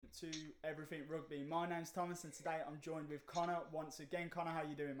to Everything Rugby. My name's Thomas, and today I'm joined with Connor once again. Connor, how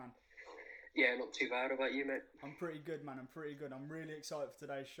you doing, man? Yeah, not too bad. How about you, mate? I'm pretty good, man. I'm pretty good. I'm really excited for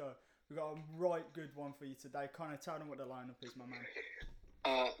today's show. We've got a right good one for you today. Connor, tell them what the lineup is, my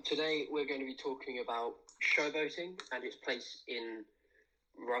man. Today we're going to be talking about showboating and its place in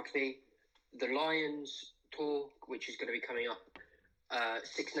rugby, the Lions tour, which is going to be coming up,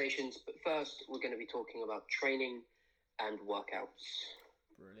 Six Nations. But first, we're going to be talking about training and workouts.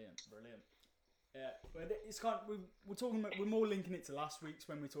 Brilliant. Yeah, but it's kind of, we're talking about, we're more linking it to last week's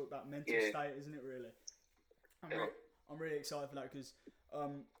when we talked about mental state, isn't it? Really, I'm really excited for that because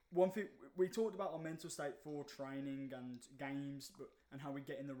one thing we talked about our mental state for training and games, and how we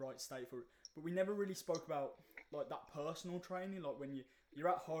get in the right state for it. But we never really spoke about like that personal training, like when you're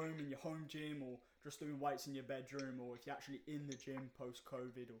at home in your home gym or just doing weights in your bedroom, or if you're actually in the gym post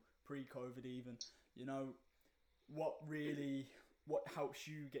COVID or pre COVID even. You know, what helps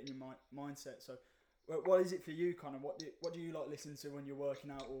you get in your mindset. So what is it for you, Connor? What do you like listening to when you're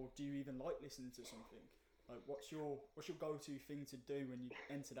working out, or do you even like listening to something? Like what's your go-to thing to do when you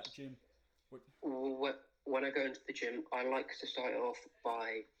enter that gym? When I go into the gym, I like to start off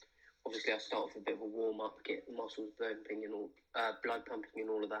by, obviously I start off with a bit of a warm-up, get the muscles pumping and all, blood pumping and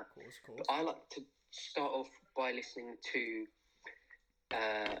all of that. Of course. But I like to start off by listening to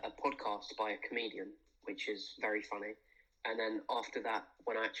a podcast by a comedian, which is very funny. And then after that,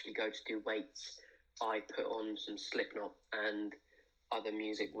 when I actually go to do weights, I put on some Slipknot and other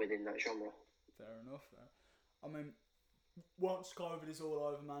music within that genre. Fair enough. I mean, once COVID is all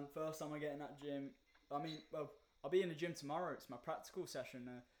over, man, first time I get in that gym, I'll be in the gym tomorrow. It's my practical session.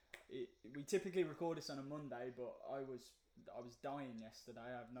 We typically record this on a Monday, but I was dying yesterday.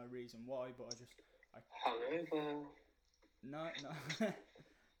 I have no reason why, but Hungover? No.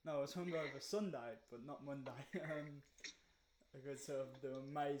 No, I was hungover Sunday, but not Monday. Because of the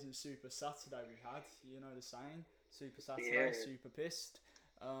amazing Super Saturday we had, you know the saying, Super Saturday, super pissed.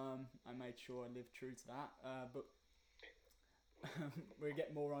 I made sure I lived true to that, but we'll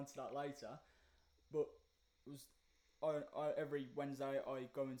get more onto that later. But it was every Wednesday I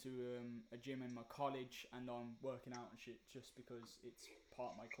go into a gym in my college and I'm working out and shit just because it's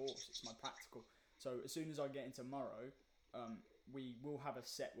part of my course, it's my practical. So as soon as I get in tomorrow, we will have a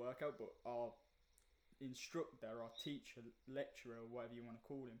set workout, but our instructor, our teacher, lecturer, whatever you want to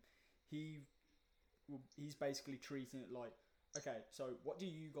call him, he's basically treating it like, okay, so what do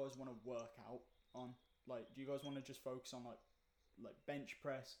you guys want to work out on? Like, do you guys want to just focus on like bench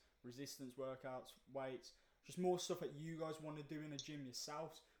press, resistance workouts, weights, just more stuff that you guys want to do in a gym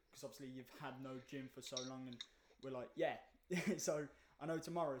yourselves? Because obviously you've had no gym for so long, and we're like, yeah. So I know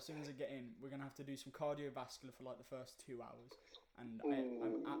tomorrow, as soon as I get in, we're gonna have to do some cardiovascular for like the first 2 hours, and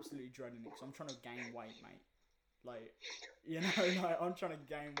I'm absolutely dreading it because I'm trying to gain weight, mate. Like, you know, like I'm trying to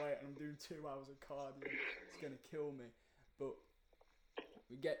gain weight and I'm doing 2 hours of cardio. It's gonna kill me. But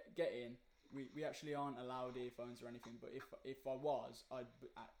we get in. We actually aren't allowed earphones or anything. But if I was,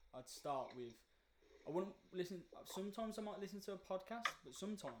 I'd start with. I wouldn't listen. Sometimes I might listen to a podcast, but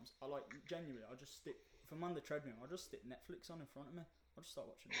sometimes I like genuinely. I just stick. If I'm on the treadmill, I'll just stick Netflix on in front of me. I'll just start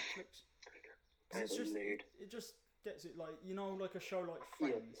watching Netflix. It just gets it, like, you know, like a show like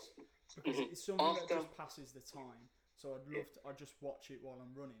Friends, because it's something that just passes the time. So I just watch it while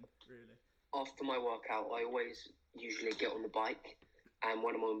I'm running, really. After my workout, I always usually get on the bike, and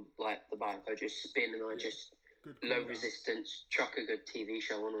when I'm on like the bike, I just spin and I just low resistance, chuck a good TV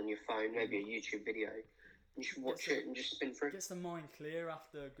show on your phone, maybe a YouTube video. You should watch it and just spin through. Gets the mind clear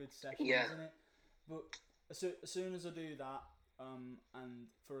after a good session, isn't it? But as soon as I do that, and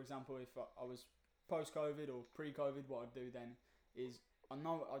for example, if I was post-COVID or pre-COVID, what I'd do then is, I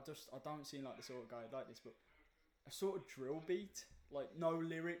don't seem like the sort of guy like this, but a sort of drill beat, like no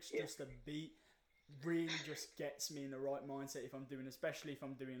lyrics, just a beat, really just gets me in the right mindset if I'm doing, especially if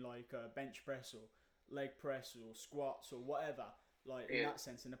I'm doing like bench press or leg press or squats or whatever, like in that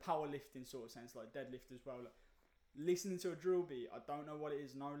sense, in a powerlifting sort of sense, like deadlift as well. Like, listening to a drill beat, I don't know what it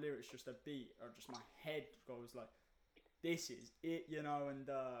is, no lyrics, just a beat, or just my head goes like, this is it, you know, and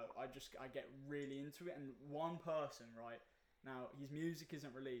I get really into it. And one person, right now, his music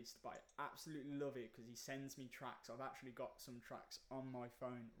isn't released, but I absolutely love it because he sends me tracks. I've actually got some tracks on my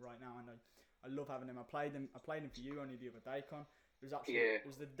phone right now, and I love having them. I played them for you only the other day, Con. It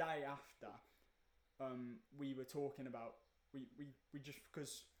was the day after we were talking about, we just,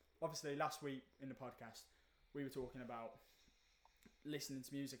 because obviously last week in the podcast we were talking about listening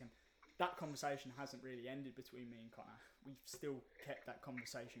to music, and that conversation hasn't really ended between me and Connor. We've still kept that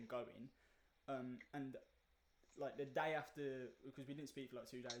conversation going, and like the day after, because we didn't speak for like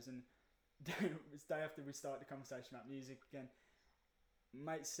 2 days, and it was the day after we started the conversation about music again,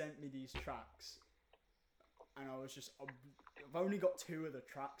 mate sent me these tracks, and I was just, I've only got 2 of the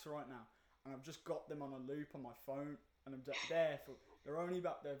tracks right now, and I've just got them on a loop on my phone, and I'm there for, they're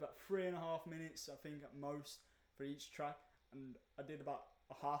about 3.5 minutes, I think, at most, for each track, and I did about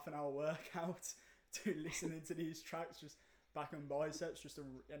a half an hour workout to listening to these tracks, just back and biceps,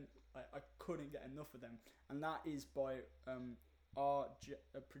 and I couldn't get enough of them, and that is by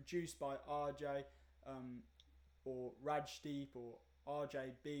produced by RJ, or Rajdeep, or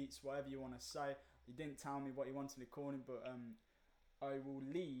RJ Beats, whatever you want to say. He didn't tell me what he wanted to call him, but I will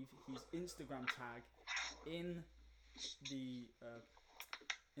leave his Instagram tag in the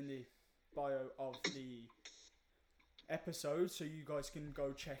bio of the episode, so you guys can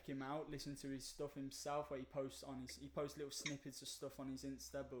go check him out, listen to his stuff himself, where he posts little snippets of stuff on his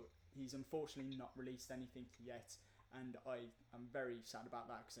Insta, but he's unfortunately not released anything yet, and I'm very sad about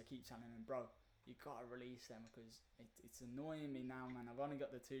that, because I keep telling him, bro, you gotta release them, because it's annoying me now, man. I've only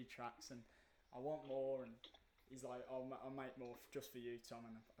got the 2 tracks and I want more, and he's like, I'll make more just for you, Tom,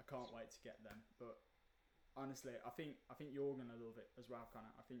 and I can't wait to get them. But honestly, I think you're gonna love it as well,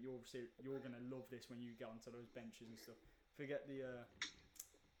 Connor. I think you're gonna love this when you get onto those benches and stuff. Forget the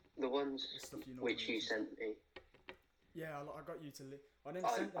ones the stuff you which you sent me. Yeah, I got you to. I didn't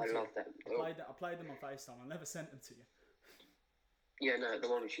send them. I love them. I played them on FaceTime. I never sent them to you. Yeah, no, the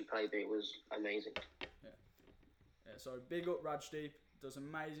one which you played me was amazing. Yeah. So big up Rajdeep, does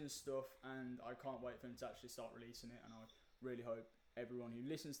amazing stuff, and I can't wait for him to actually start releasing it. And I really hope everyone who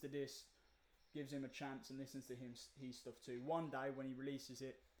listens to this gives him a chance and listens to his stuff too. One day when he releases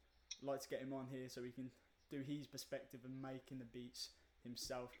it, I'd like to get him on here so he can do his perspective and making the beats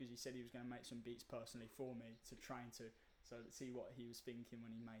himself, because he said he was going to make some beats personally for me to train to, so let's see what he was thinking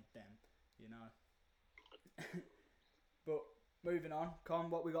when he made them, you know. But moving on, Con,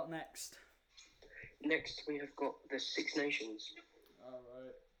 what we got next? Next, we have got the Six Nations. All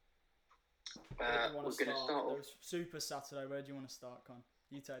right. We're going to start off. There's Super Saturday. Where do you want to start, Con?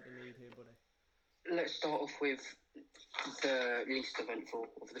 You take the lead here, buddy. Let's start off with the least eventful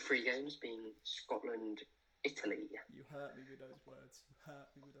of the 3 games, being Scotland, Italy. You hurt me with those words. My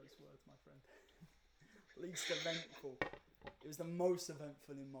friend. Least eventful. It was the most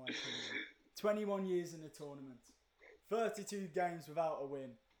eventful in my opinion. 21 years in the tournament. 32 games without a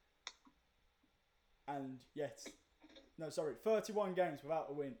win. And yet... No, sorry. 31 games without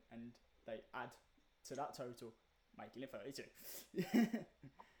a win. And they add to that total, making it 32.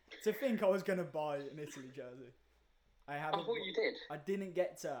 To think I was going to buy an Italy jersey. I thought you did. I didn't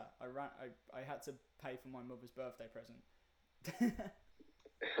get to. I had to pay for my mother's birthday present.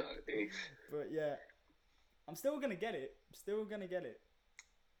 But yeah, I'm still gonna get it.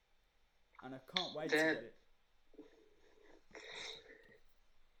 And I can't wait to get it.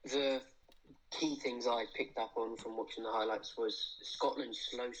 The key things I picked up on from watching the highlights was Scotland's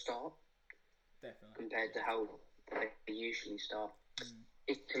slow start. Definitely. Compared to how they usually start.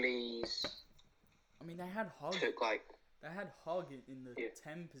 Italy's... I mean, they had Hogg. They had Hogg in the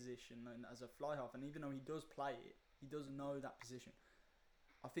 10 position and as a fly half, and even though he does play it, he does know that position.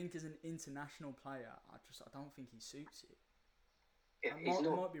 I think as an international player, I don't think he suits it. Yeah, I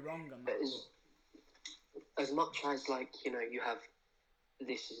might be wrong on that. As much as you have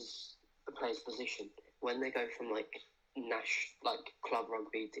this is the player's position, when they go from club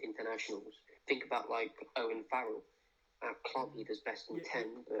rugby to internationals, think about Owen Farrell. At club he does best in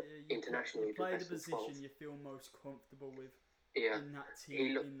 10, but internationally he does best in 12. You play the position you feel most comfortable with in that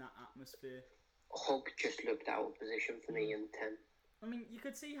team, in that atmosphere. Hogg just looked out of position for me in 10. I mean, you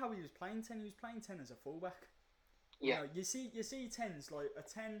could see how he was playing 10. He was playing 10 as a fullback. Yeah. You see 10s, like a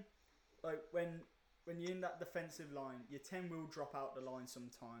 10, like when you're in that defensive line, your 10 will drop out the line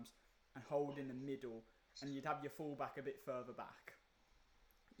sometimes and hold in the middle, and you'd have your fullback a bit further back.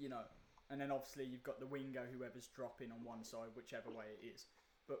 You know. And then obviously you've got the winger, whoever's dropping on one side, whichever way it is.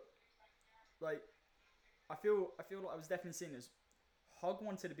 But I feel like I was definitely seeing this. Hogg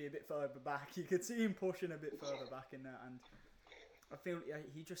wanted to be a bit further back. You could see him pushing a bit further back in there, and I feel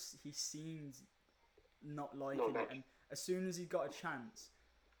he seemed not liking it. And as soon as he got a chance,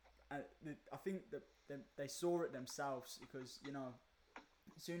 I think that they saw it themselves, because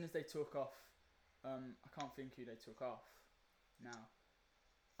as soon as they took off, I can't think who they took off now.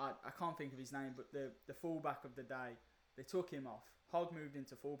 I can't think of his name, but the fullback of the day, they took him off. Hogg moved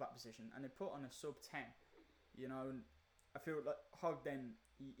into fullback position, and they put on a sub 10. And I feel like Hogg then,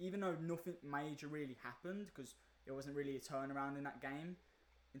 even though nothing major really happened, because it wasn't really a turnaround in that game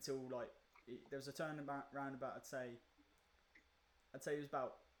until there was a turnaround about I'd say it was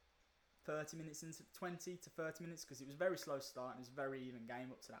about 30 minutes into 20 to 30 minutes, because it was a very slow start and it was a very even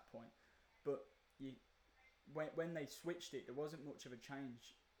game up to that point. But when they switched it, there wasn't much of a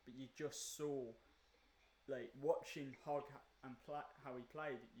change, but you just saw, like, watching Hogg and how he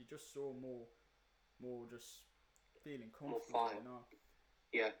played, you just saw more just feeling comfortable, fire. you know.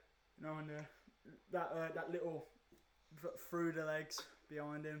 Yeah. You know, and that little through the legs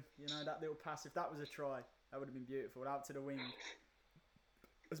behind him, you know, that little pass. If that was a try, that would have been beautiful. Out to the wing.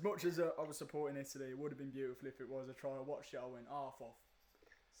 As much as I was supporting Italy, it would have been beautiful if it was a try. I watched it, I went, oh, for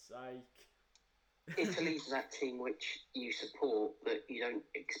sake. Italy's that team which you support that you don't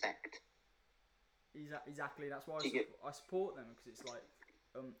expect. Exactly. That's why I support them, because it's like,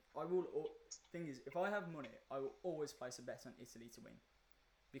 thing is, if I have money, I will always place a bet on Italy to win,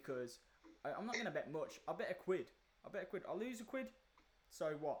 because I'm not going to bet much. I'll bet a quid. I'll lose a quid.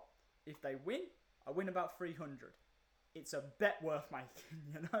 So what? If they win, I win about 300. It's a bet worth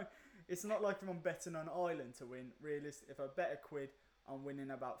making, you know? It's not like if I'm betting on Ireland to win. Realistic, if I bet a quid, I'm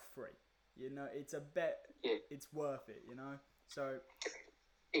winning about 3. You know, it's a bet. Yeah. It's worth it, you know? So...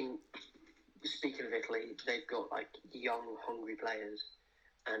 Speaking of Italy, they've got, like, young, hungry players,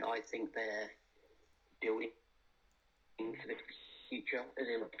 and I think they're building for the future. As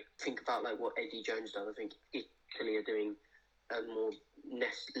in, like, think about, like, what Eddie Jones does. I think Italy are doing a more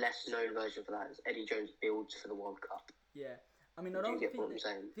less known version for that. As Eddie Jones builds for the World Cup. Yeah, I mean, I don't think.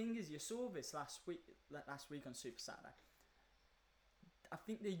 The thing is, you saw this last week on Super Saturday. I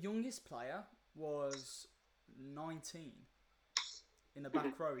think the youngest player was 19 in the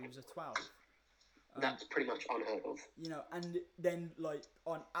back row. He was a 12. That's pretty much unheard of. You know, and then, like,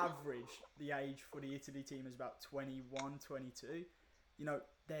 on average, the age for the Italy team is about 21, 22. You know,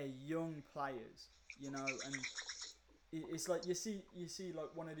 they're young players. You know, and it's like you see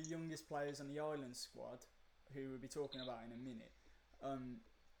like one of the youngest players on the Ireland squad, who we'll be talking about in a minute. I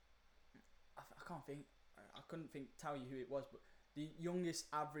couldn't tell you who it was, but the youngest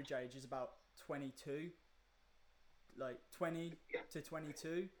average age is about 22, like 20 to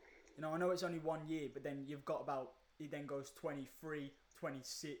 22. You know, I know it's only 1 year, but then you've got it then goes 23,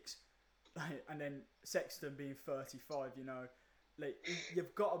 26, and then Sexton being 35, you know. Like,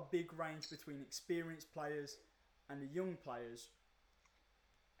 you've got a big range between experienced players and the young players.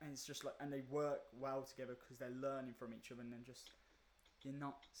 And it's just like, and they work well together because they're learning from each other, and then just, you're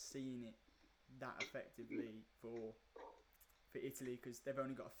not seeing it that effectively for Italy, because they've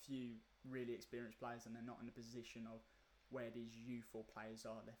only got a few really experienced players, and they're not in a position of where these youthful players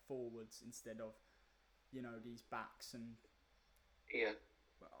are. They're forwards instead of, you know, these backs. And yeah,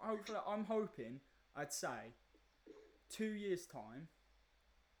 hopefully, I'm hoping, I'd say 2 years time,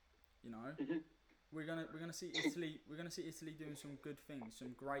 you know, we're gonna see Italy. We're gonna see Italy doing some good things,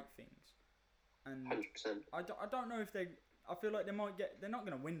 some great things. And 100%. I don't know if they. I feel like they might get. They're not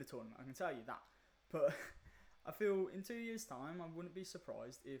gonna win the tournament. I can tell you that. But I feel in 2 years' time, I wouldn't be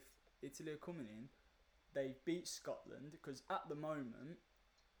surprised if Italy are coming in. They beat Scotland, because at the moment,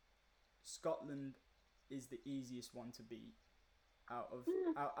 Scotland is the easiest one to beat out of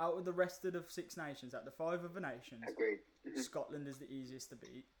the rest of the Six Nations. Out of the 5 other nations, agreed. Scotland is the easiest to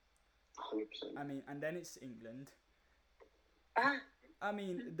beat. 100%. I mean, and then it's England. I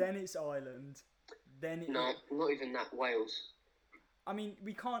mean, then it's Ireland. Not even that. Wales. I mean,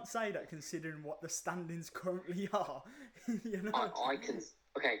 we can't say that considering what the standings currently are. You know. I can.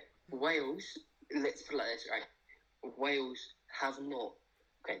 Okay, Wales. Let's put it like this, right? Wales have not.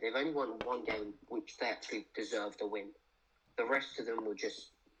 Okay, they've only won 1 game, which they actually deserved a win. The rest of them were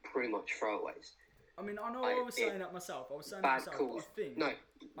just pretty much throwaways. I mean, I know I was saying that myself. I was saying bad that myself. Calls. I think,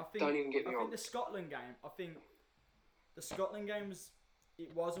 don't even get me wrong. I think the Scotland game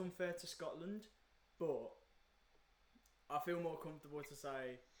was unfair to Scotland, but I feel more comfortable to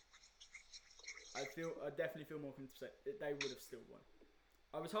say. I definitely feel more comfortable to say that they would have still won.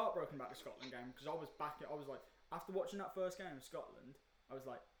 I was heartbroken about the Scotland game because I was like, after watching that first game of Scotland, I was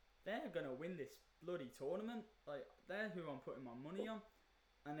like, they're gonna win this bloody tournament. Like, they're who I'm putting my money on.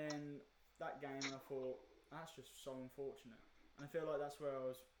 And then that game, I thought, that's just so unfortunate. And I feel like that's where I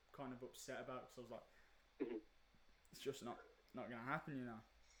was kind of upset about, because I was like, it's just not gonna happen, you know.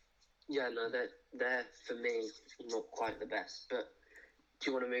 Yeah, no, they're for me not quite the best. But do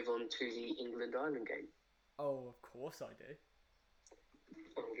you want to move on to the England-Ireland game? Oh, of course I do.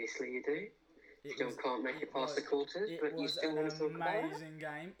 Obviously you do. Can't make it past the quarters, but you still want to talk about it? It was an amazing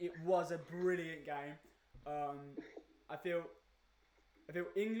game. It was a brilliant game. I feel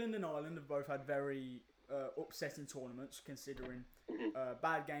England and Ireland have both had very upsetting tournaments, considering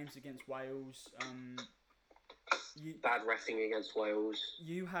bad games against Wales. Bad reffing against Wales.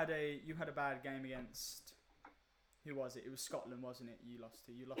 You had a bad game against, who was it? It was Scotland, wasn't it? You lost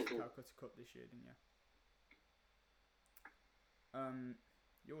to the Calcutta Cup this year, didn't you?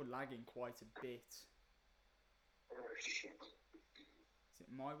 You're lagging quite a bit. Oh shit. Is it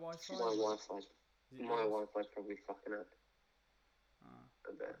my Wi-Fi? My Wi-Fi's probably fucking up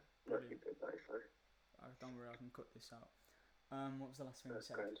a bit. Might be a bit Wi-Fi. Oh, don't worry, I can cut this out. What was the last thing you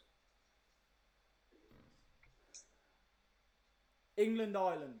said? Grand. England,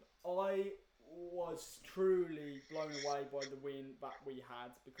 Ireland. I was truly blown away by the win that we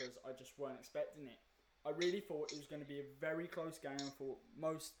had because I just weren't expecting it. I really thought it was going to be a very close game. I thought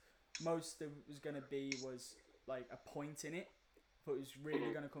most there was going to be was like a point in it. I thought it was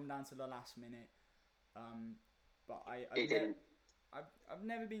really going to come down to the last minute. But I've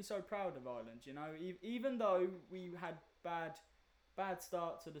never been so proud of Ireland. You know, even though we had bad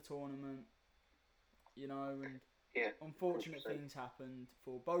start to the tournament, you know, and unfortunate 100%. things happened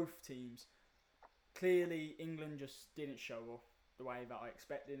for both teams. Clearly, England just didn't show up the way that I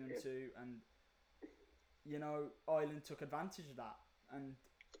expected them to, and you know, Ireland took advantage of that. And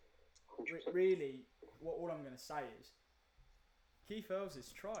really, all I'm going to say is, Keith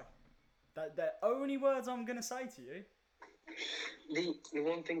Earls' try. The only words I'm going to say to you. The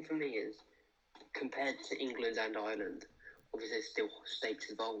one thing for me is, compared to England and Ireland, obviously there's still stakes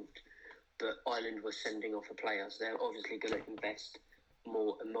involved, but Ireland was sending off a player, so they're obviously going to invest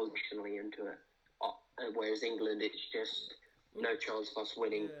more emotionally into it. Whereas England, it's just no chance of us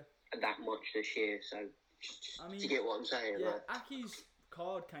winning that much this year. So, I mean, do you get what I'm saying? Yeah, Aki's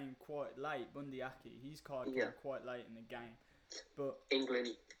card came quite late. Bundy Aki, his card came quite late in the game. But England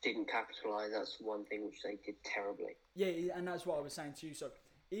didn't capitalise. That's one thing which they did terribly. Yeah, and that's what I was saying to you. So,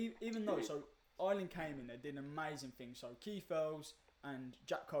 even though Ireland came in, they did an amazing thing. So Keith Earls and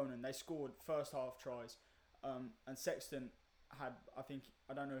Jack Conan, they scored first half tries, and Sexton had,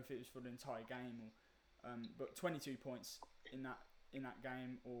 I don't know if it was for the entire game but 22 points in that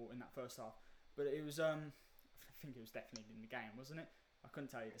game or in that first half. But it was I think it was definitely in the game, wasn't it? I couldn't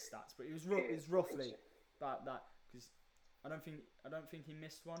tell you the stats, but it was roughly about that because I don't think he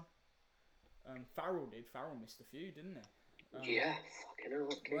missed one. Farrell did. Farrell missed a few, didn't he? Fucking hell.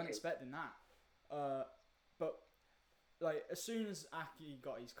 Weren't expecting that. But like as soon as Aki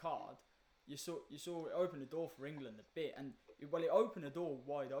got his card, you saw it open the door for England a bit, and it opened the door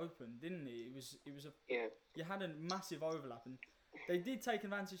wide open, didn't it? It was you had a massive overlap, and they did take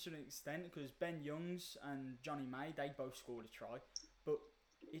advantage to an extent because Ben Youngs and Johnny May, they both scored a try, but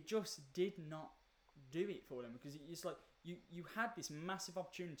it just did not do it for them because it's like you had this massive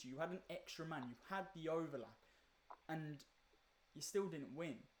opportunity, you had an extra man, you had the overlap, and you still didn't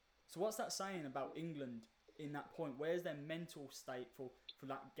win. So what's that saying about England in that point? Where's their mental state for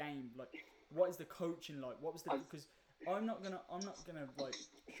that game? Like, what is the coaching like? What was the because I'm not gonna like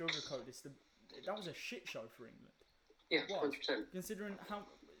sugarcoat this. That was a shit show for England. Yeah, 100%. Considering how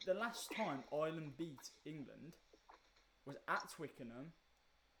the last time Ireland beat England was at Twickenham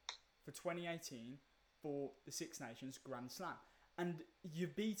for 2018 for the Six Nations Grand Slam, and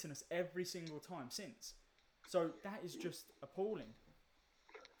you've beaten us every single time since. So that is just appalling.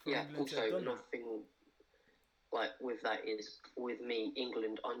 Also another thing, like with that is with me,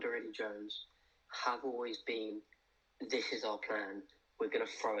 England under Eddie Jones have always been, this is our plan. We're going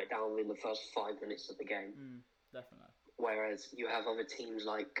to throw it down within the first 5 minutes of the game. Definitely. Whereas you have other teams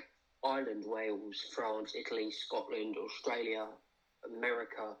like Ireland, Wales, France, Italy, Scotland, Australia,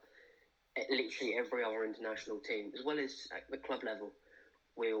 America, literally every other international team, as well as at the club level,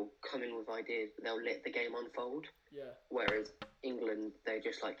 will come in with ideas, but they'll let the game unfold. Yeah. Whereas England, they're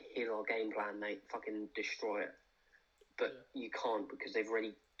just like, here's our game plan, mate, fucking destroy it. But you can't because they've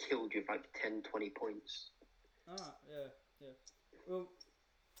already killed you with like 10, 20 points. Yeah. Well,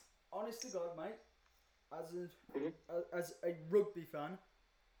 honest to God, mate, as a rugby fan,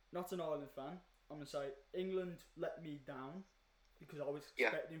 not an Ireland fan, I'm going to say England let me down because I was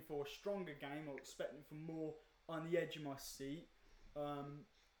expecting for a stronger game. I was expecting for more on the edge of my seat.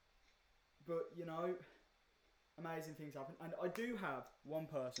 But, you know, amazing things happen. And I do have one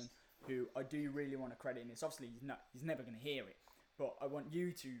person who I do really want to credit in this. Obviously, he's never going to hear it. But I want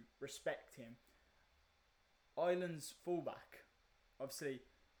you to respect him. Ireland's fullback. Obviously,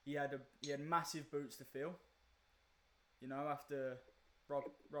 he had massive boots to fill. You know, after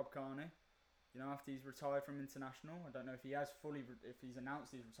Rob Kearney. You know, after he's retired from international. I don't know if he's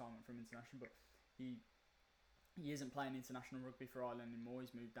announced his retirement from international, but he isn't playing international rugby for Ireland anymore.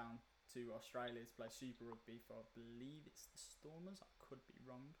 He's moved down to Australia to play Super Rugby for, I believe it's the Stormers. I could be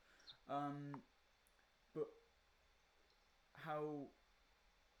wrong. But how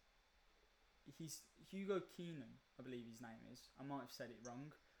he's Hugo Keenan, I believe his name is. I might have said it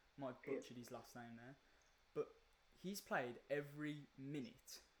wrong. Might have butchered his last name there. But he's played every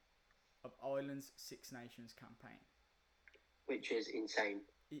minute of Ireland's Six Nations campaign. Which is insane.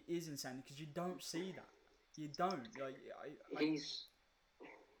 It is insane because you don't see that. You don't like. He's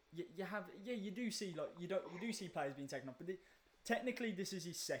You do see players being taken off, but technically this is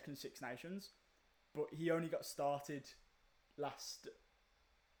his second Six Nations, but he only got started last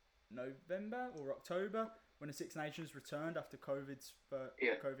November or October when the Six Nations returned after COVID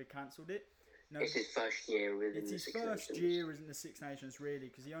cancelled it. It's his first year within the Six Nations. It's his first year in the Six Nations, really,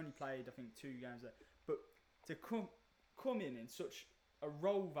 because he only played, I think, 2 games there. But to come in such a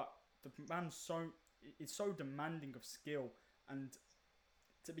role that the man's it's so demanding of skill, and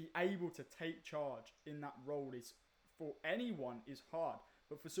to be able to take charge in that role is, for anyone, is hard.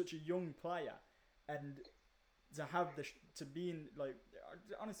 But for such a young player, and to have to be in, like,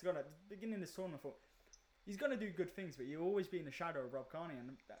 honestly, God, at the beginning of this tournament, I thought, he's going to do good things, but he'll always be in the shadow of Rob Kearney.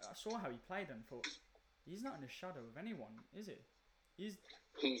 And I saw how he played and thought, he's not in the shadow of anyone, is he? He's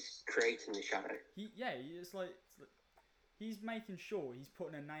creating the shadow. It's like he's making sure he's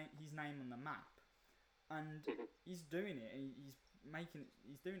putting his name on the map, and he's doing it. And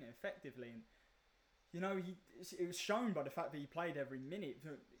he's doing it effectively. And you know, it was shown by the fact that he played every minute.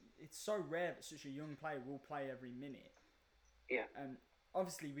 It's so rare that such a young player will play every minute. Yeah. And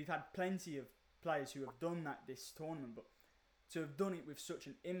obviously, we've had plenty of players who have done that this tournament, but to have done it with such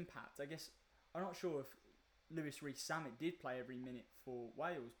an impact, I guess, I'm not sure if Lewis Rees-Zammit did play every minute for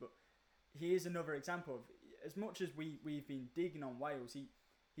Wales, but he is another example of, as much as we've been digging on Wales, he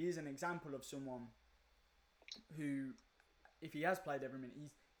is an example of someone who, if he has played every minute,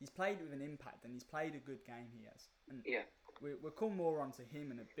 he's played with an impact, and he's played a good game. He has, and we'll come more onto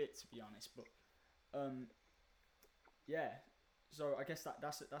him in a bit, to be honest. But so I guess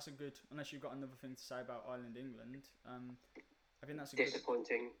that's a good. Unless you've got another thing to say about Ireland England, I think that's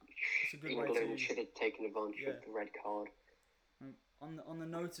disappointing. It's a good England should have taken advantage of the red card. On the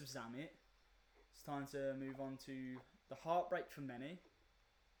note of Zammit, it's time to move on to the heartbreak for many,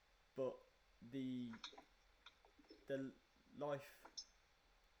 but the life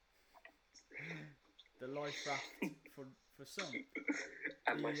raft for some.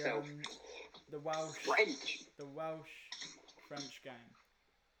 And myself. The Welsh French game.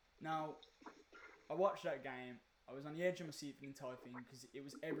 Now, I watched that game. I was on the edge of my seat for the entire thing because it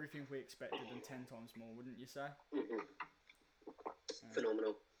was everything we expected and 10 times more, wouldn't you say?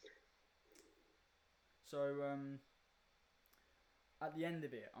 Phenomenal. So, at the end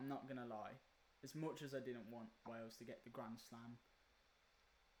of it, I'm not gonna lie. As much as I didn't want Wales to get the Grand Slam,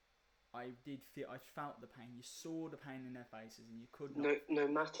 I felt the pain. You saw the pain in their faces, and you could not. No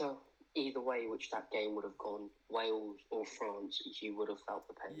matter either way which that game would have gone, Wales or France, you would have felt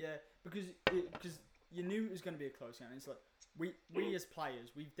the pain. Yeah, because you knew it was going to be a close game. It's like we as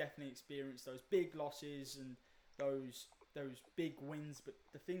players, we've definitely experienced those big losses and those big wins. But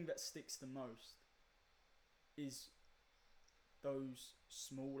the thing that sticks the most is those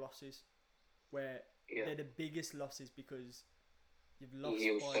small losses, where they're the biggest losses because you've lost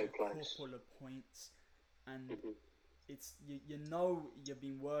by a couple of points, and it's you know you've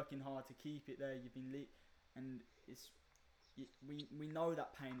been working hard to keep it there. You've been and we know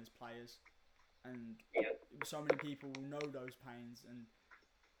that pain as players, and so many people will know those pains, and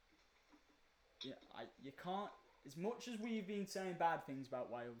you can't. As much as we've been saying bad things about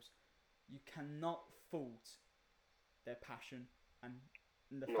Wales, you cannot fault their passion and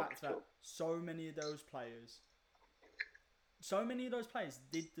the fact that so many of those players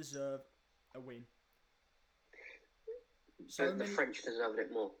did deserve a win. The French deserved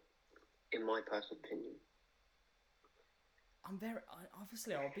it more, in my personal opinion.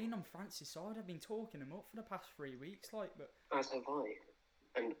 Obviously, I've been on France's side. I've been talking them up for the past 3 weeks, but as have I.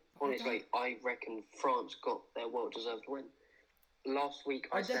 And honestly, I reckon France got their well-deserved win. Last week,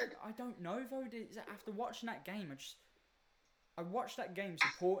 I said... I don't know, though. After watching that game, I watched that game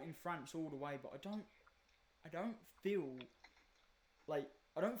supporting France all the way, but I don't feel like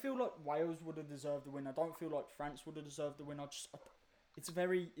Wales would have deserved the win. I don't feel like France would have deserved the win.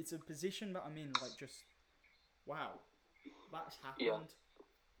 It's a position that I'm in, like, just, wow, that's happened,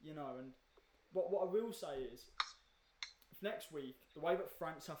 you know. And what I will say is, if next week, the way that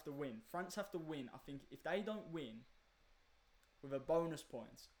France have to win, I think if they don't win with a bonus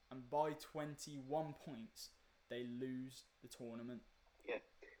points and by 21 points, they lose the tournament. Yeah.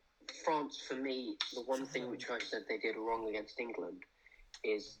 France, for me, the one thing which I said they did wrong against England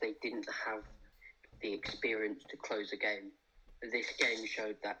is they didn't have the experience to close a game. This game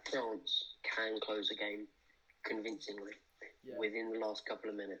showed that France can close a game convincingly within the last couple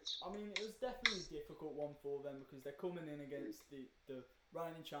of minutes. I mean, it was definitely a difficult one for them because they're coming in against the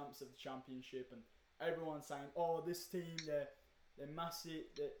reigning champs of the championship, and everyone's saying, "Oh, this team, they're massive.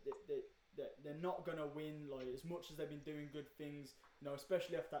 they're not gonna win. Like as much as they've been doing good things,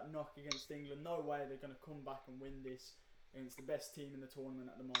 especially after that knock against England. No way they're gonna come back and win this against the best team in the tournament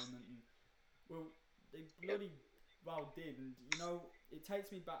at the moment. And well, they bloody well did. And it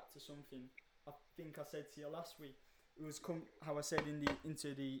takes me back to something I think I said to you last week. It was how I said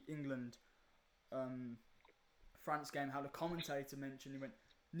into the England France game, how the commentator mentioned, he went,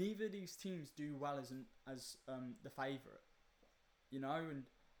 neither of these teams do well as the favourite, and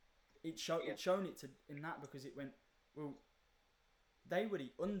it shown it in that, because it went, well, they were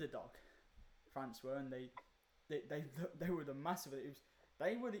the underdog, France were, and they were the massive.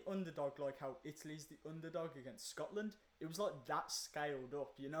 They were the underdog, like how Italy's the underdog against Scotland. It was like that scaled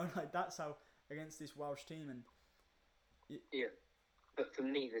up, like that's how against this Welsh team. And yeah, but for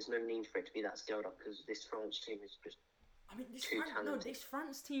me, there's no need for it to be that scaled up, because this France team is just this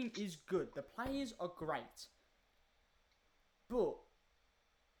France team is good. The players are great, but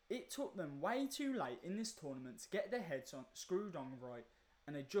it took them way too late in this tournament to get their heads screwed on right,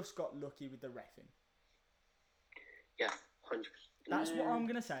 and they just got lucky with the reffing. Yeah, 100%. That's what I'm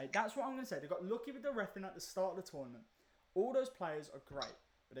gonna say. They got lucky with the reffing at the start of the tournament. All those players are great,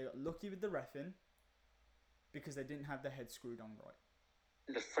 but they got lucky with the reffing because they didn't have their heads screwed on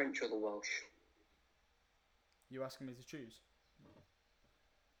right. The French or the Welsh? You asking me to choose?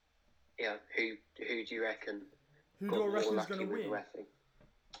 Yeah, who do you reckon? Who do I reckon is going to win?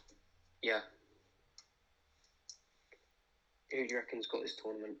 Yeah. Who do you reckon's got this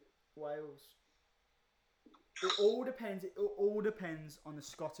tournament? Wales. It all depends. It all depends on the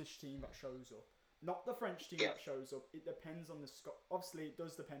Scottish team that shows up, not the French team that shows up. It depends on the Obviously, it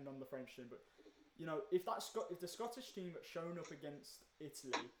does depend on the French team, but if the Scottish team that's shown up against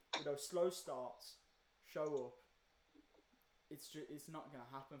Italy with those slow starts show up, it's not going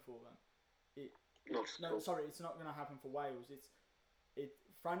to happen for them. It's not going to happen for Wales.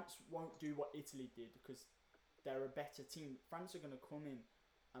 France won't do what Italy did because they're a better team. France are going to come in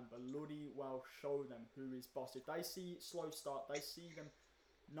and bloody well show them who is boss. If they see slow start, they see them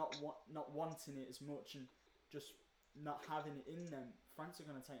not wanting it as much and just not having it in them, France are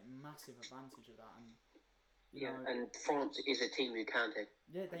going to take massive advantage of that. And and France is a team who can take.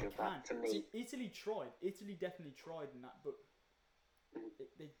 Yeah, they can. For me, Italy tried. Italy definitely tried in that, but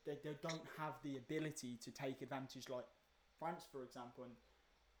they don't have the ability to take advantage like France, for example. And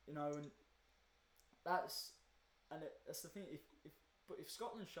that's the thing. If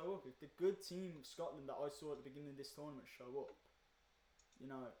Scotland show up, if the good team of Scotland that I saw at the beginning of this tournament show up,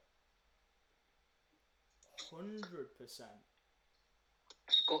 100%.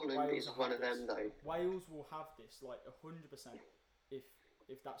 Scotland Wales is one of them, though. Wales will have this, like 100%.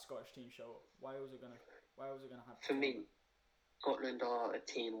 If that Scottish team show up, Wales are gonna have. For me, Scotland are a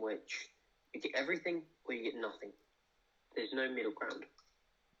team which you get everything or you get nothing. There's no middle ground.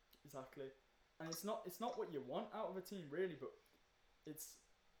 Exactly, and it's not what you want out of a team, really, but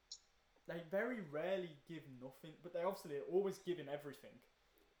they very rarely give nothing, but they obviously are always giving everything.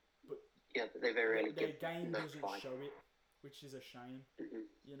 But but they very rarely their give game doesn't show it, which is a shame. Mm-hmm.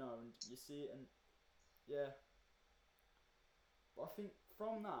 And you see it, and yeah. But I think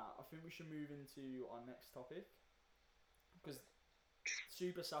from that, we should move into our next topic, because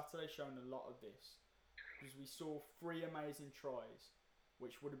Super Saturday shown a lot of this, because we saw 3 amazing tries,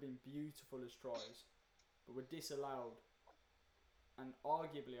 which would have been beautiful as tries, but were disallowed. And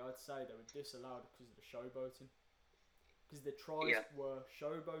arguably, I'd say they were disallowed because of the showboating. Because the tries were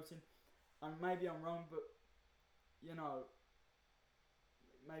showboating. And maybe I'm wrong, but,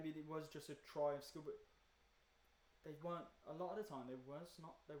 maybe it was just a try of skill, but they weren't, a lot of the time, they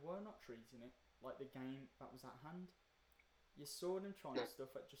were not treating it like the game that was at hand. You saw them trying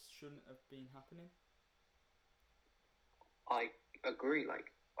stuff that just shouldn't have been happening. I agree.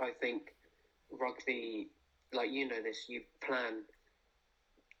 I think rugby, this, you plan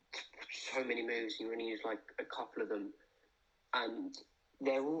so many moves, you only use a couple of them, and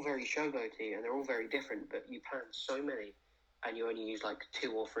they're all very showboaty and they're all very different, but you plan so many and you only use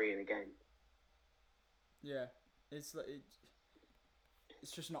 2 or 3 in a game. Yeah, it's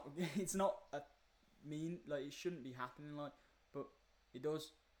just not. It's not a mean it shouldn't be happening but it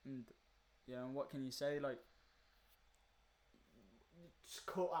does, and what can you say? Just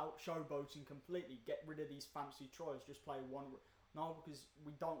cut out showboating completely. Get rid of these fancy tries. Just play one. No, because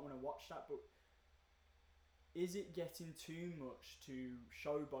we don't want to watch that. But is it getting too much to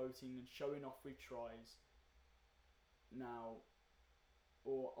showboating and showing off with tries now,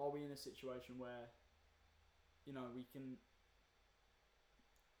 or are we in a situation where we can?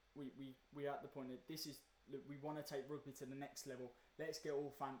 We're at the point that we want to take rugby to the next level. Let's get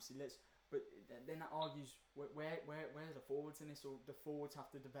all fancy. But then that argues where are the forwards in this, or the forwards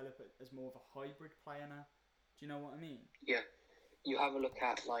have to develop it as more of a hybrid player now. Do you know what I mean? Yeah. You have a look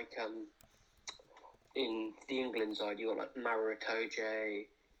at like in the England side, you got like Mara Itoje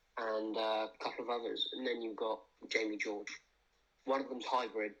and a couple of others, and then you've got Jamie George. One of them's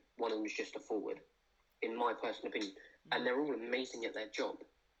hybrid, one of them's just a forward, in my personal opinion. And they're all amazing at their job.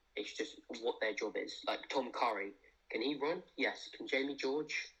 It's just what their job is. Like Tom Curry, can he run? Yes. Can Jamie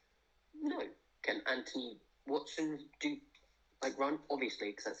George? No. Can Anthony Watson run? Obviously,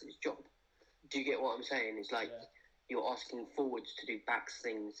 because that's his job. Do you get what I'm saying? It's like you're asking forwards to do backs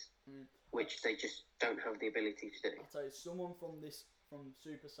things, which they just don't have the ability to do. I'll tell you, someone from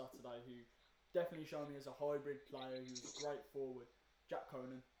Super Saturday who definitely showed me as a hybrid player, who's a great forward, Jack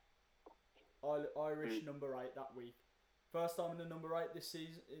Conan, Irish number 8 that week. First time in the number 8 this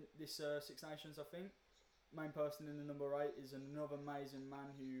season, in this Six Nations, I think. Main person in the number 8 is another amazing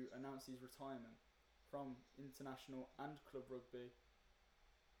man who announced his retirement from international and club rugby.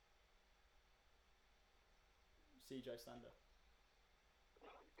 CJ Stander.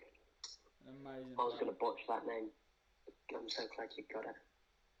 An amazing I was going to botch that name. I'm so glad you got it.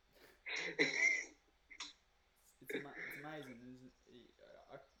 It's amazing.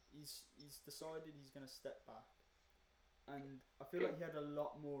 He's decided he's going to step back. And I feel like he had a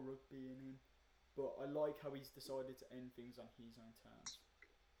lot more rugby in him. But I like how he's decided to end things on his own terms.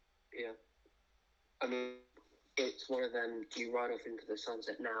 Yeah. I mean, it's one of them, do you ride off into the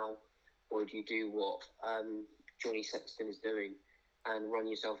sunset now, or do you do what Johnny Sexton is doing and run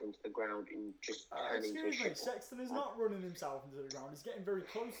yourself into the ground and just turn into a ship? Sexton is not running himself into the ground. He's getting very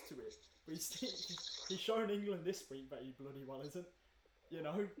close to it. But he's shown England this week that he bloody well isn't. You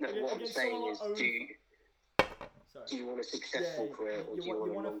know? No, what I'm saying is, do you want a successful career, or do you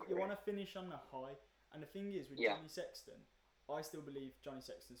want a long career? You want to finish on a high. And the thing is, with Johnny Sexton, I still believe Johnny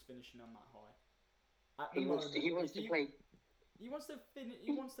Sexton's finishing on that high. He wants to play. He wants to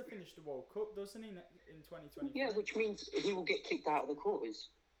finish the World Cup, doesn't he, in 2023? Yeah, which means he will get kicked out of the quarters.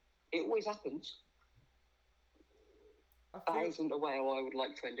 It always happens. That isn't the way I would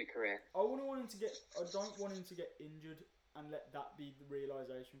like to end a career. I don't want him to get injured and let that be the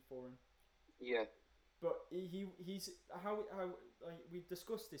realisation for him. Yeah. But he's how like we've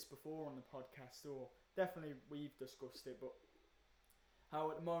discussed this before on the podcast, or definitely we've discussed it. But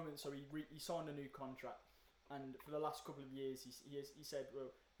how at the moment, so he signed a new contract, and for the last couple of years he said,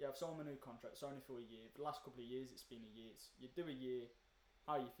 well, yeah, I've signed a new contract. It's only for a year. For the last couple of years, it's been a year. You do a year.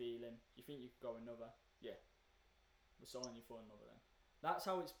 How are you feeling? You think you could go another? Yeah, we'll sign you for another then. That's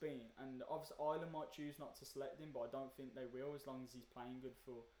how it's been, and obviously Ireland might choose not to select him, but I don't think they will, as long as he's playing good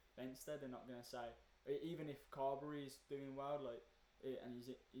for Leinster. They're not going to say, even if Carberry is doing well, like, and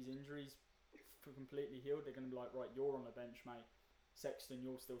his injuries completely healed, they're going to be like, right, you're on the bench, mate. Sexton,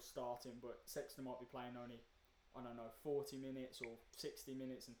 you're still starting, but Sexton might be playing only, I don't know, 40 minutes or 60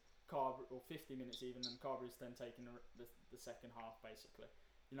 minutes, and Carberry, or 50 minutes even, and Carberry's then taking the second half, basically.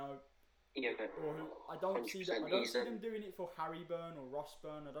 You know. Yeah, I don't see them doing it for Harry Byrne or Ross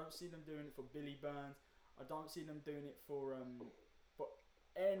Byrne. I don't see them doing it for Billy Burns. I don't see them doing it for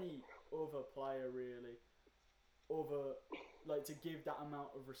any other player really. Like to give that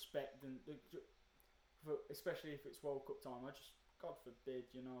amount of respect and especially if it's World Cup time. I just, God forbid,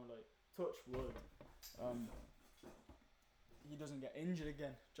 you know, like touch wood. He doesn't get injured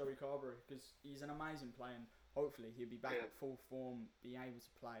again, Joey Carberry, because he's an amazing player. And hopefully he'll be back at full form, be able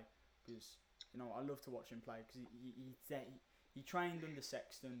to play. Because, you know, I love to watch him play, because he trained under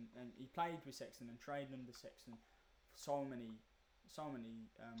Sexton, and he played with Sexton and trained under Sexton for so many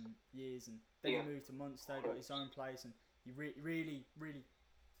years, and then he moved to Munster, got his own place, and he really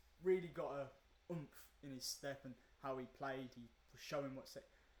got a oomph in his step and how he played. He was showing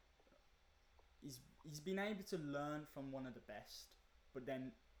he's been able to learn from one of the best, but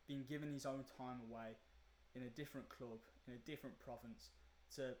then being given his own time away in a different club, in a different province,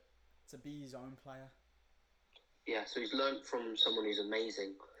 to be his own player. Yeah, so he's learned from someone who's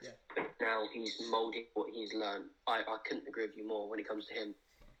amazing. Yeah. But now he's moulding what he's learned. I couldn't agree with you more when it comes to him.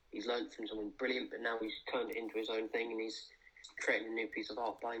 He's learned from someone brilliant, but now he's turned it into his own thing, and he's creating a new piece of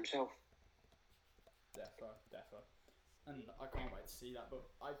art by himself. Defo. And I can't wait to see that. But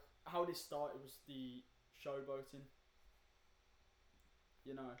how this started was the showboating.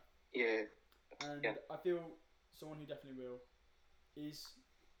 You know. Yeah. And I feel someone who definitely will is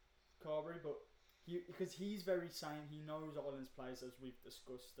Carberry, but because he's very sane, he knows Ireland's players, as we've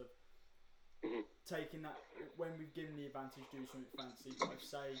discussed, of taking that, when we've given the advantage, do something fancy. But I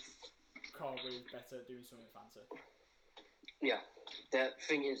say Carberry is better at doing something fancy. Yeah, the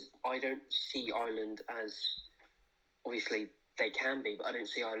thing is, I don't see Ireland as, obviously they can be, but I don't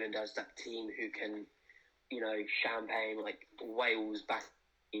see Ireland as that team who can, champagne like Wales back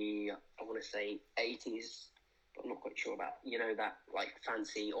in the, I want to say 80s, but I'm not quite sure about, that like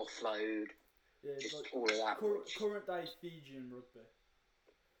fancy offload, just like all of that. Current day Fijian rugby.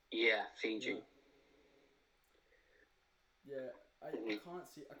 Yeah, Fiji. Yeah, I can't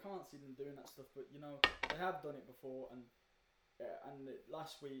see them doing that stuff, but they have done it before, and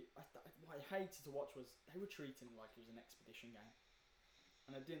last week what I hated to watch was they were treating it like it was an expedition game,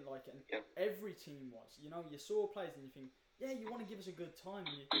 and I didn't like it. And every team was, you saw players and you think, yeah, you want to give us a good time,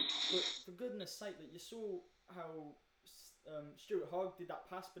 but for goodness sake, like you saw how Stuart Hogg did that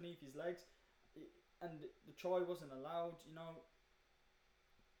pass beneath his legs, and the try wasn't allowed.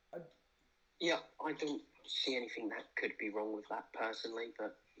 I don't see anything that could be wrong with that personally,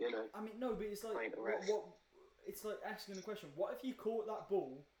 but I mean, no, but it's like what it's like asking the question: what if you caught that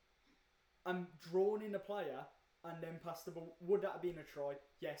ball and drawn in a player and then passed the ball? Would that have been a try?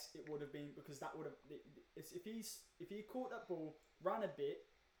 Yes, it would have been, because that would have. If he caught that ball, ran a bit,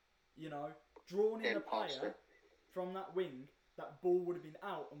 drawn in a player from that wing, that ball would have been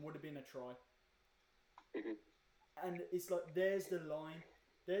out and would have been a try. Mm-hmm. And it's like, there's the line.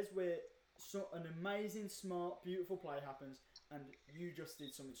 There's where an amazing, smart, beautiful play happens, and you just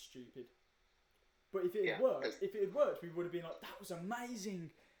did something stupid. But if it had worked, we would have been like, that was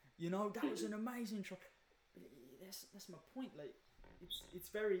amazing. That was an amazing try. That's my point. Like, it's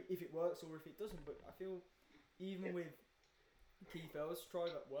very, if it works or if it doesn't. But I feel even with Keith Earls' try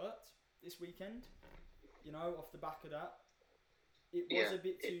that worked this weekend, off the back of that, it was a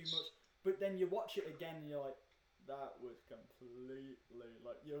bit too much. But then you watch it again and you're like, that was completely,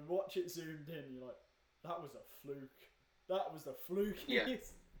 like, you watch it zoomed in, you're like, that was a fluke. That was the flukiest. Yeah.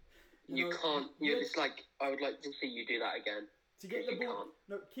 You can't. It's like, I would like to see you do that again. To get the ball,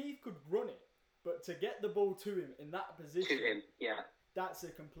 Keith could run it, but to get the ball to him in that position, that's a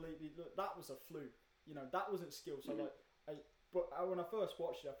completely. Look, that was a fluke. That wasn't skill. So when I first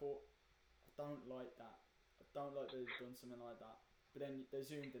watched it, I thought, I don't like that. I don't like they've done something like that. But then they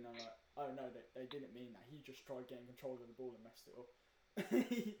zoomed in and I'm like, oh no, they didn't mean that. He just tried getting control of the ball and messed it up.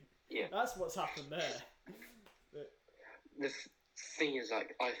 That's what's happened there. But the thing is,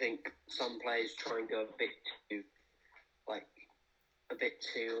 like, I think some players try and go a bit too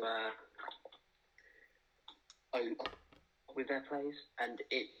with their plays, and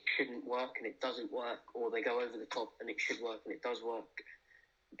it shouldn't work and it doesn't work, or they go over the top and it should work and it does work.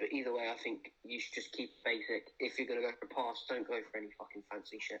 But either way, I think you should just keep basic. If you're gonna go for a pass, don't go for any fucking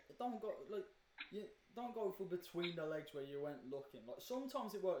fancy shit. Don't go for between the legs where you went looking. Like,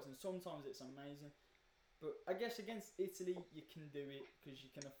 sometimes it works and sometimes it's amazing. But I guess against Italy you can do it because you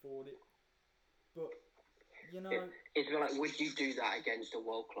can afford it. But it's like, would you do that against a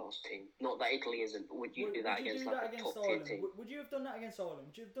world-class team? Not that Italy isn't. But would you do that against a top-tier team? Would you have done that against Ireland?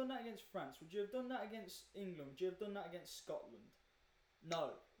 Would you have done that against France? Would you have done that against England? Would you have done that against Scotland?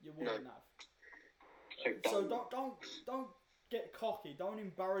 No, you wouldn't have. So don't get cocky. Don't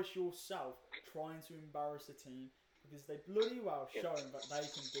embarrass yourself trying to embarrass a team, because they bloody well shown that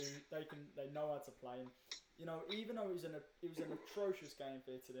they know how to play. And, even though it was an atrocious game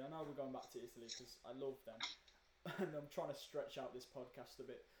for Italy. I know we're going back to Italy because I love them, and I'm trying to stretch out this podcast a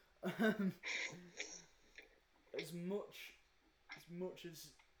bit. As much as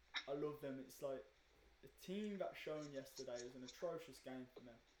I love them, it's like, the team that shown yesterday was an atrocious game for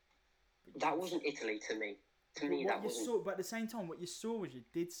them. That wasn't Italy to me. To me, that wasn't. But at the same time, what you saw was, you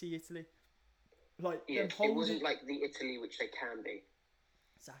did see Italy. Like, it wasn't like the Italy which they can be.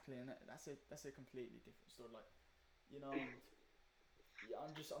 Exactly, and that's a completely different story. Like,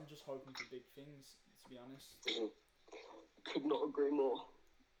 I'm just hoping for big things, to be honest. Could not agree more.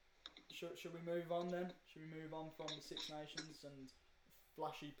 Should we move on then? Should we move on from the Six Nations and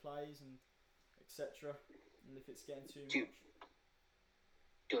flashy plays and etc. And if it's getting too much? Do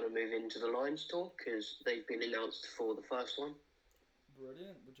you want to move into the Lions talk, because they've been announced for the first one?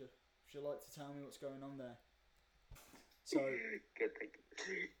 Brilliant. Would you like to tell me what's going on there? So, good thing.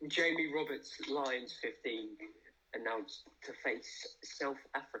 Jamie Roberts, Lions 15, announced to face South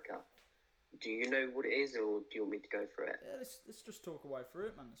Africa. Do you know what it is, or do you want me to go through it? Yeah, let's just talk away through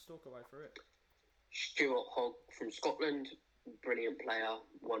it, man. Let's talk away through it. Stuart Hogg from Scotland, brilliant player,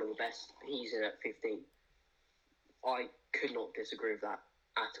 one of the best. He's in at 15. I could not disagree with that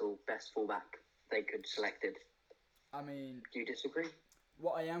at all. Best fullback they could selected. I mean, do you disagree?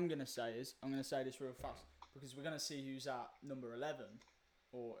 What I am going to say is, I'm going to say this real fast, because we're going to see who's at number 11,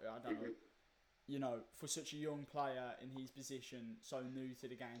 or I don't know, for such a young player in his position, so new to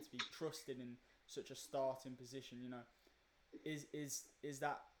the game, to be trusted in such a starting position, is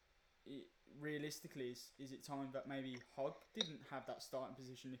that realistically, is it time that maybe Hogg didn't have that starting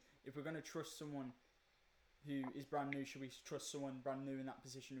position? If we're going to trust someone who is brand new, should we trust someone brand new in that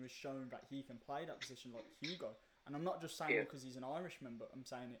position who has shown that he can play that position, like Hugo? And I'm not just saying it because he's an Irishman, but I'm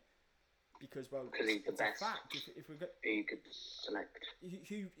saying it because he's the best. A fact. If we got who you could select,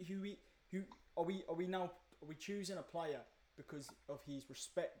 who are we choosing a player because of his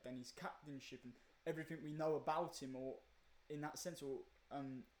respect and his captainship and everything we know about him, or in that sense, or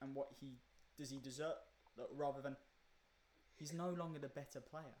and what he deserve, rather than he's no longer the better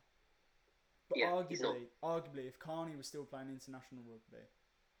player. But arguably, if Carney was still playing international rugby,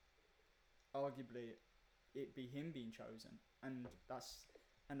 arguably it'd be him being chosen, and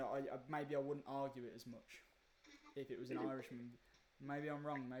I maybe I wouldn't argue it as much if it was an Irishman. Maybe I'm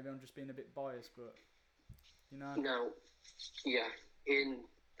wrong. Maybe I'm just being a bit biased, but you know. Now, in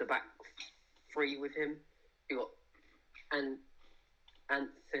the back three with him, you got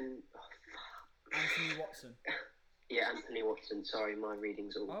Anthony Watson. Yeah, Anthony Watson. Sorry, my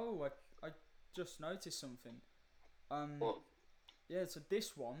reading's all. Oh, I just noticed something. What? Yeah, so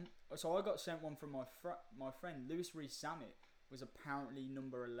this one. So I got sent one from my friend Lewis Rees-Zammit was apparently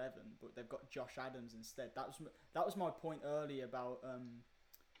number 11, but they've got Josh Adams instead. That was my point earlier about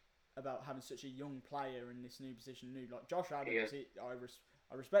having such a young player in this new position. Like Josh Adams,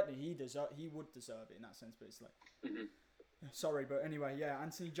 I respect him. He would deserve it in that sense, but it's like. Mm-hmm. Sorry, but anyway,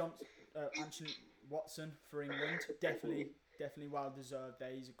 Anthony Watson for England, definitely well deserved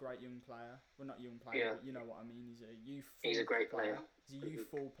there. He's a great young player. Well, not young player, but you know what I mean. He's a great player. He's a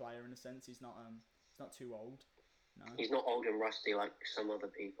youthful player in a sense. He's not too old. No. He's not old and rusty like some other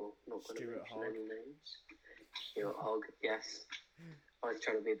people. Not going to mention any names. Stuart Hogg, yes. I was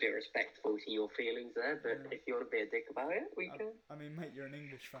trying to be a bit respectful to your feelings there, but if you want to be a dick about it, we can. I mean, mate, you're an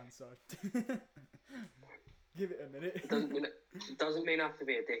English fan, so give it a minute. Doesn't mean I have to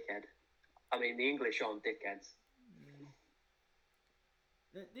be a dickhead. I mean, the English aren't dickheads.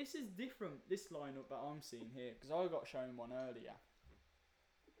 This is different, this lineup that I'm seeing here, because I got shown one earlier.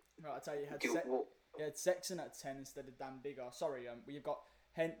 Right, I tell you, you had Sexton at 10 instead of Dan Biggar. Sorry, we've got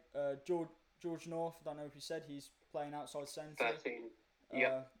George North, I don't know if you said, he's playing outside centre. 13,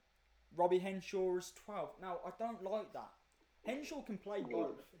 yeah. Robbie Henshaw is 12. Now, I don't like that. Henshaw can play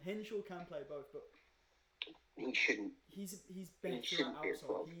both, but he shouldn't. He's better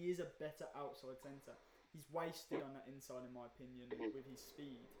outside. He is a better outside centre. He's wasted on that inside, in my opinion, with his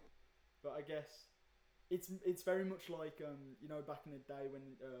speed. But I guess it's very much like back in the day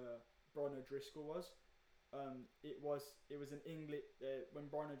when Brian O'Driscoll was. It was an English when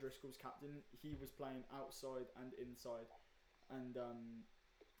Brian O'Driscoll was captain. He was playing outside and inside, and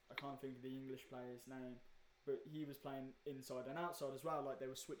I can't think of the English player's name, but he was playing inside and outside as well. Like they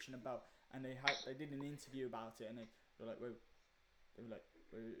were switching about, and they did an interview about it, and they were like,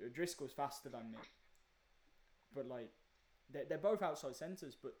 O'Driscoll's faster than me. But like, they're both outside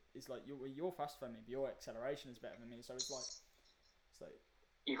centres, but it's like you're faster than me, but your acceleration is better than me. So it's like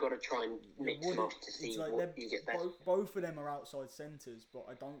you got to try and mix them up to see like what you get best. Both of them are outside centres, but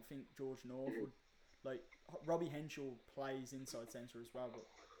I don't think George North would. Like Robbie Henshaw plays inside centre as well, but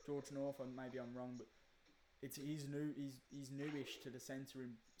George North, and maybe I'm wrong, but he's newish to the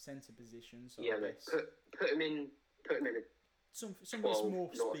centre position. So yeah, put him in something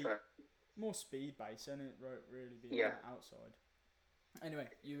more speed based, and it really being outside. Anyway,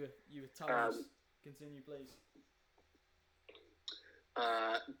 you were telling us. Continue, please.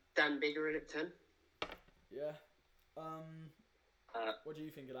 Dan Biggar in at 10. Yeah. What do you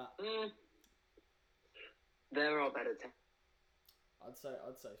think of that? There are better 10. I'd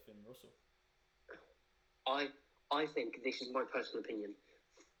say Finn Russell. I think, this is my personal opinion,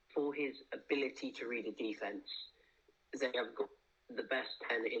 for his ability to read a defence, they have got the best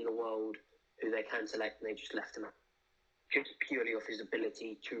 10 in the world who they can select, and they just left him out. Just purely off his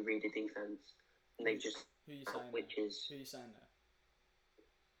ability to read a defence. And they just... Who are you saying which there? Is... Who are you saying there?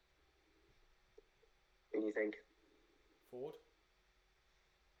 Who do you think? Ford.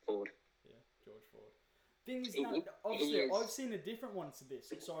 Yeah, George Ford. Thing is, obviously, I've seen a different one to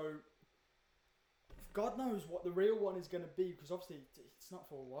this, so God knows what the real one is going to be, because obviously it's not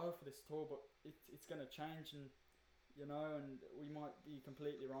for a while for this tour, but it's going to change, and and we might be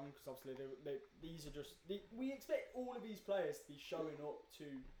completely wrong, because obviously these are just we expect all of these players to be showing up to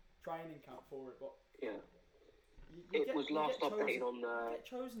training camp for it, but yeah. It was last updated on the... get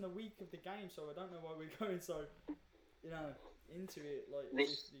chosen the week of the game, so I don't know why we're going so, into it. Like,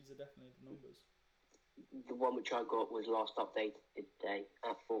 these are definitely the numbers. The one which I got was last updated today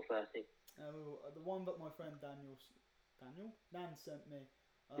at 4:30. The one that my friend Dan sent me,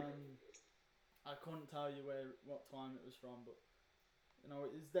 I couldn't tell you what time it was from, but You know,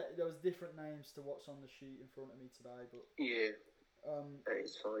 there was different names to what's on the sheet in front of me today, but yeah, that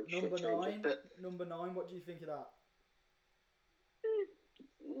is fine. number Should change 9, it, but number 9. What do you think of that?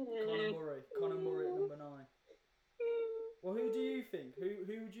 Connor Murray at number 9. Well, who do you think?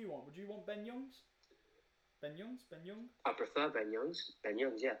 Who would you want? Would you want Ben Youngs? Ben Young? I prefer Ben Youngs. Ben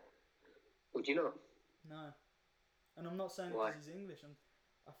Youngs, yeah. Would you not? No. And I'm not saying it Why? because he's English.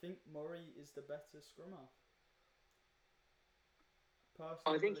 I think Murray is the better scrum half.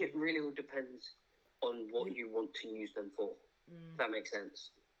 Personally, I think it really all depends on what you want to use them for. If that makes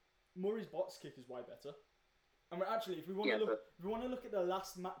sense. Murray's box kick is way better. I mean, actually, if we want to look at the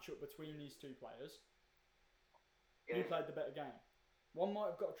last matchup between these two players, who played the better game? One might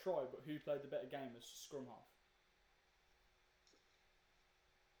have got a try, but who played the better game as scrum half?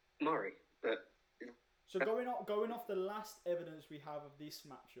 Murray, but so going off the last evidence we have of this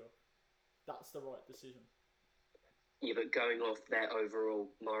matchup, that's the right decision. Yeah, but going off their overall,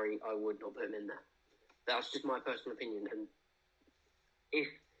 Murray, I would not put him in there. That's just my personal opinion. And if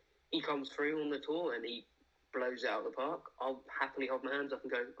he comes through on the tour and he blows it out of the park, I'll happily hold my hands up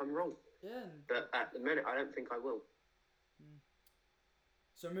and go, I'm wrong. Yeah. But at the minute, I don't think I will.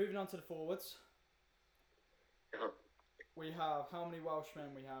 So moving on to the forwards. Uh-huh. We have, how many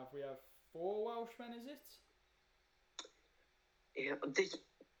Welshmen we have? We have 4 Welshmen, is it? Yeah,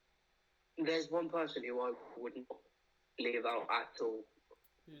 there's one person who I wouldn't leave out at all,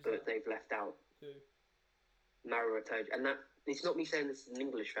 but they've left out. Who? Mario Itoje. And that, it's not me saying this as an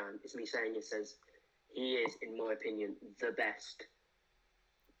English fan, it's me saying it says he is, in my opinion, the best.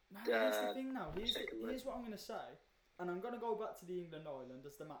 Now, here's the thing now. Here's what I'm going to say. And I'm going to go back to the England-Ireland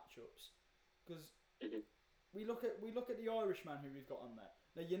as the matchups. Because we look at the Irishman who we've got on there.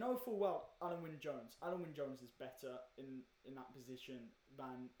 Now, you know full well Alan Wynne-Jones. Alan Wynne-Jones is better in that position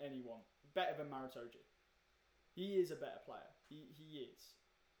than anyone. Better than Mario Itoje. He is a better player. He is.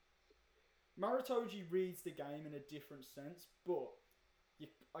 Mario Itoje reads the game in a different sense, but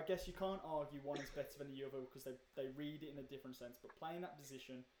I guess you can't argue one is better than the other because they read it in a different sense. But playing that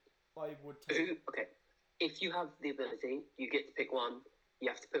position, I would take... Okay. If you have the ability, you get to pick one. You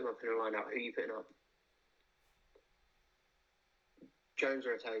have to put them up in a line out. Who are you putting up? Jones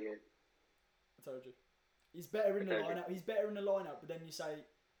or Itoje? Itoje. He's better in the lineup. He's better in the lineup, but then you say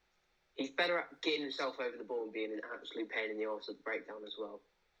he's better at getting himself over the ball and being an absolute pain in the arse at the breakdown as well.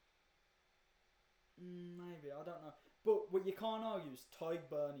 Maybe, I don't know. But what you can't argue is Tyg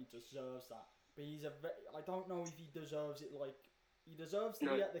Burney deserves that. But I don't know if he deserves it. Like, he deserves to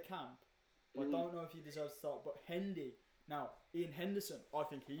be at the camp. I don't know if he deserves to start, but Ian Henderson, I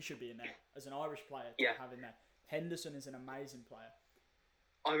think he should be in there as an Irish player to have in there. Henderson is an amazing player.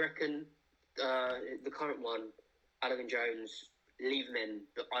 I reckon the current one, Alan Jones, leave him in,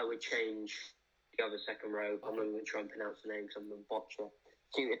 but I would change the other second row. I'm not even going to try and pronounce the name because I'm going to botch it.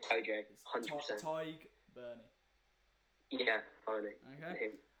 I think it's Itoje, 100%. Tyg Burney. Yeah, Burney.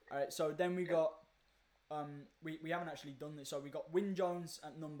 Okay. Alright, so then we got... we haven't actually done this, so we got Wynne-Jones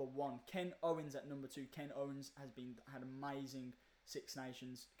at number 1, Ken Owens at number 2. Ken Owens had amazing Six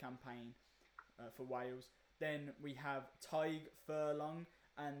Nations campaign for Wales. Then we have Tyg Furlong,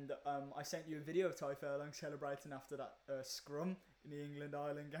 and I sent you a video of Ty Furlong celebrating after that scrum in the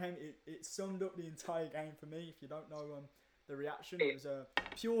England-Ireland game. It summed up the entire game for me. If you don't know the reaction, it was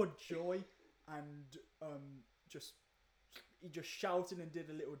pure joy, and he just shouted and did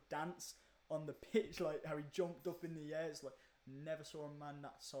a little dance on the pitch, like how he jumped up in the air. It's like, never saw a man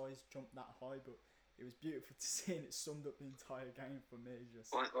that size jump that high, but it was beautiful to see, and it summed up the entire game for me.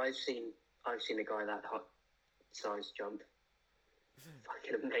 I've seen a guy that size jump.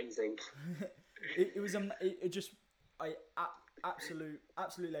 Fucking amazing.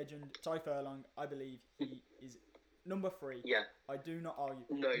 Absolute legend. Ty Furlong, I believe he is number 3. Yeah. I do not argue.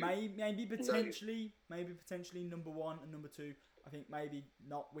 No. Maybe potentially number 1 and number 2. I think maybe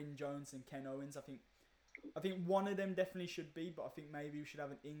not Wynne-Jones and Ken Owens. I think one of them definitely should be, but I think maybe we should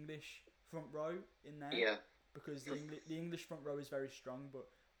have an English front row in there. Yeah. Because the English front row is very strong, but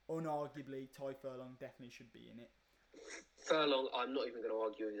unarguably Ty Furlong definitely should be in it. Furlong, I'm not even going to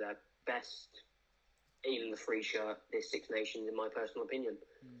argue with that. Best in the free shirt, this Six Nations, in my personal opinion.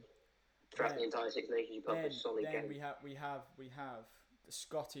 Throughout the entire Six Nations, you put up a solid game. We have the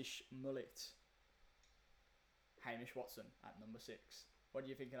Scottish mullet, Hamish Watson at number 6. What do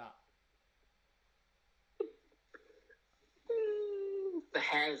you think of that? The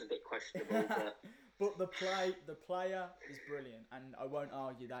hair's a bit questionable, but the player is brilliant, and I won't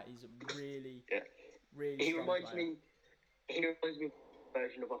argue that he's a really he strong reminds player. me of a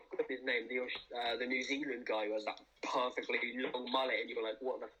version of, I forgot his name, the New Zealand guy who has that perfectly long mullet, and you're like,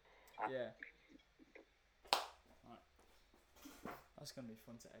 what the? Yeah. That's gonna be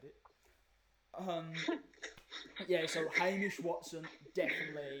fun to edit. Yeah. So Hamish Watson,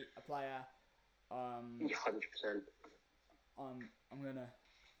 definitely a player. 100%. I'm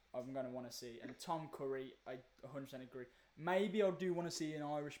gonna want to see. And Tom Curry, I 100% agree. Maybe I do want to see an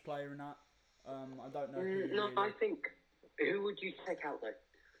Irish player in that. I don't know. Who No, really. I think. Who would you take out though?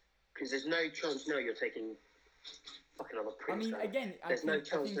 Because there's no chance. No, you're taking fucking other Prince. I mean, again, there's no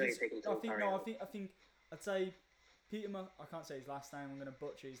chance. No, you're taking Tom Curry. I think I'd say Peter. I can't say his last name. I'm gonna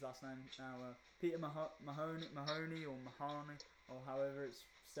butcher his last name now. Peter Mahoney or however it's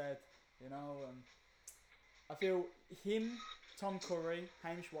said. You know. I feel him, Tom Curry,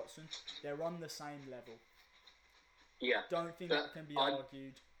 Hamish Watson, they're on the same level. Yeah. Don't think that can be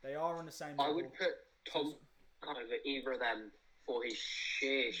argued. They are on the same level. I would put Tom over either of them for his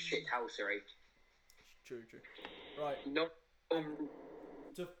sheer shithousery. True. Right. No.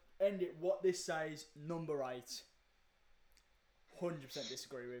 To end it, what this says, number 8. 100%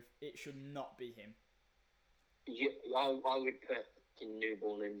 disagree with. It should not be him. Yeah, I would put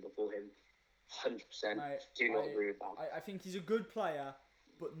Newborn in before him. 100%. Mate, do not agree with that. I think he's a good player,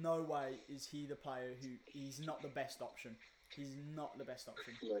 but no way is he the player who... He's not the best option. He's not the best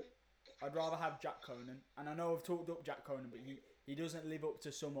option. No. I'd rather have Jack Conan. And I know I've talked up Jack Conan, but he doesn't live up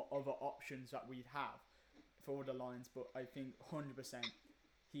to some other options that we'd have for the Lions. But I think 100%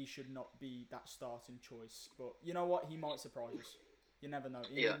 he should not be that starting choice. But you know what? He might surprise us. You never know.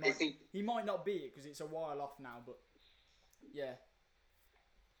 He might not be it because it's a while off now. But yeah.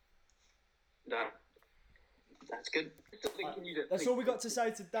 No. That's good. That's all we got to say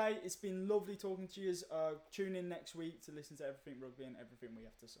today. It's been lovely talking to you. Tune in next week to listen to everything rugby and everything we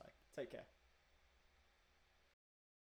have to say. Take care.